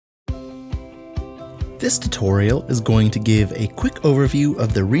This tutorial is going to give a quick overview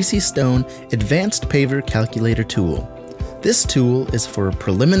of the RisiStone Advanced Paver Calculator tool. This tool is for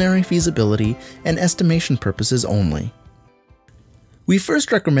preliminary feasibility and estimation purposes only. We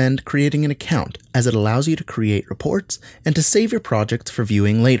first recommend creating an account as it allows you to create reports and to save your projects for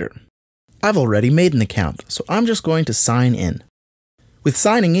viewing later. I've already made an account, so I'm just going to sign in. With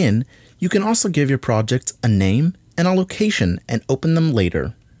signing in, you can also give your projects a name and a location and open them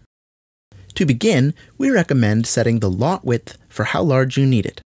later. To begin, we recommend setting the lot width for how large you need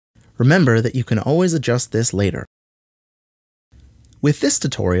it. Remember that you can always adjust this later. With this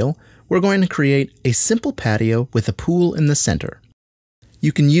tutorial, we're going to create a simple patio with a pool in the center.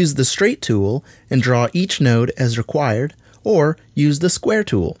 You can use the straight tool and draw each node as required, or use the square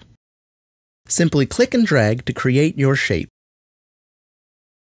tool. Simply click and drag to create your shape.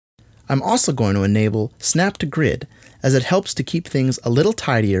 I'm also going to enable Snap to Grid, as it helps to keep things a little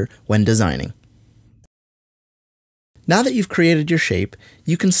tidier when designing. Now that you've created your shape,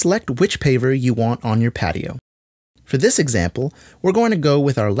 you can select which paver you want on your patio. For this example, we're going to go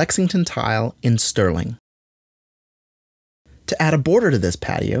with our Lexington tile in sterling. To add a border to this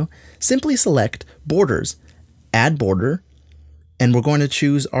patio, simply select Borders, Add Border, and we're going to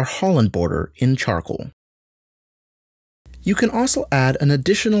choose our Holland border in charcoal. You can also add an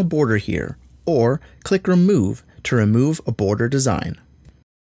additional border here, or click Remove to remove a border design.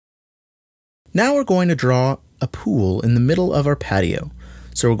 Now we're going to draw a pool in the middle of our patio,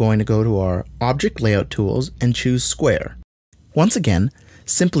 so we're going to go to our Object Layout tools and choose Square. Once again,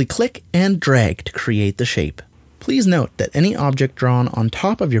 simply click and drag to create the shape. Please note that any object drawn on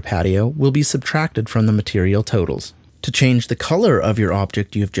top of your patio will be subtracted from the material totals. To change the color of your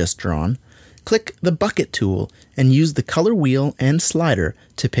object you've just drawn, click the Bucket tool and use the color wheel and slider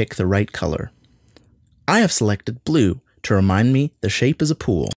to pick the right color. I have selected blue to remind me the shape is a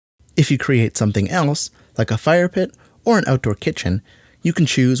pool. If you create something else, like a fire pit or an outdoor kitchen, you can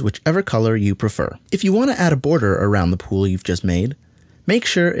choose whichever color you prefer. If you want to add a border around the pool you've just made, make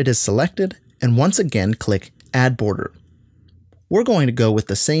sure it is selected and once again click Add Border. We're going to go with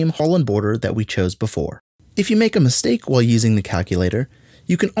the same Holland border that we chose before. If you make a mistake while using the calculator,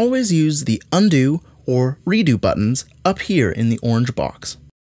 you can always use the Undo or Redo buttons up here in the orange box.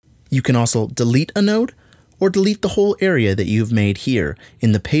 You can also delete a node or delete the whole area that you've made here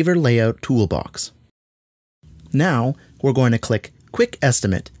in the Paver Layout toolbox. Now, we're going to click Quick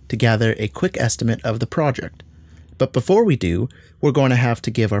Estimate to gather a quick estimate of the project. But before we do, we're going to have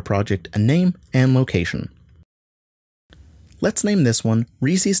to give our project a name and location. Let's name this one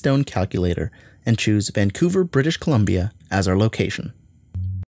RisiStone Calculator and choose Vancouver, British Columbia as our location.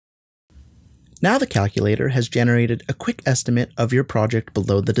 Now the calculator has generated a quick estimate of your project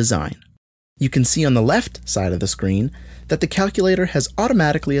below the design. You can see on the left side of the screen that the calculator has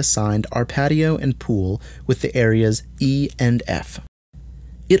automatically assigned our patio and pool with the areas E and F.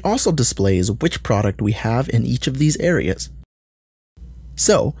 It also displays which product we have in each of these areas.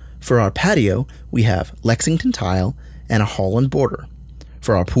 So, for our patio, we have Lexington tile and a Holland border.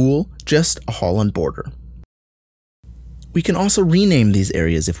 For our pool, just a Holland border. We can also rename these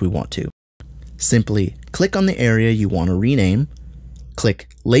areas if we want to. Simply click on the area you want to rename,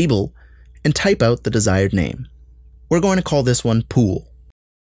 click Label, and type out the desired name. We're going to call this one Pool.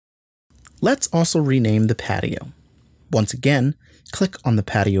 Let's also rename the patio. Once again, click on the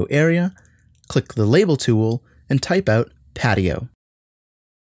patio area, click the Label tool, and type out Patio.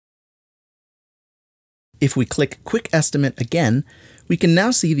 If we click Quick Estimate again, we can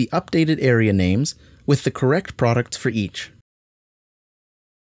now see the updated area names with the correct products for each.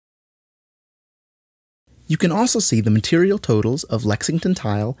 You can also see the material totals of Lexington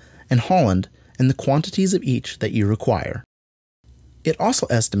tile and Holland and the quantities of each that you require. It also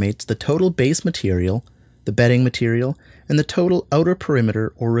estimates the total base material, the bedding material, and the total outer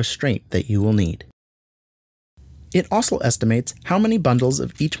perimeter or restraint that you will need. It also estimates how many bundles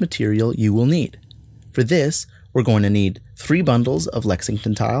of each material you will need. For this, we're going to need 3 bundles of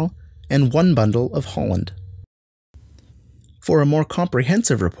Lexington tile and 1 bundle of Holland. For a more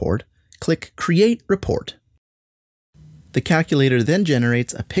comprehensive report, click Create Report. The calculator then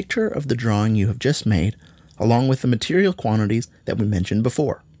generates a picture of the drawing you have just made, along with the material quantities that we mentioned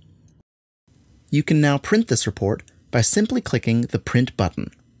before. You can now print this report by simply clicking the Print button.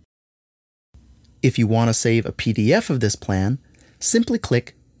 If you want to save a PDF of this plan, simply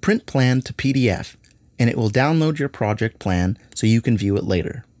click Print Plan to PDF, and it will download your project plan so you can view it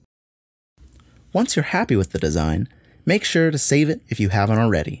later. Once you're happy with the design, make sure to save it if you haven't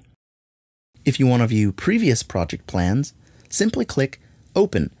already. If you want to view previous project plans, simply click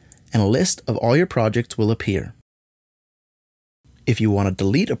Open and a list of all your projects will appear. If you want to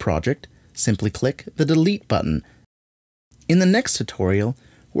delete a project, simply click the Delete button. In the next tutorial,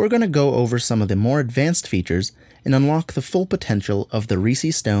 we're going to go over some of the more advanced features and unlock the full potential of the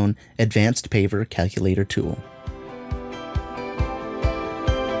RisiStone Advanced Paver Calculator tool.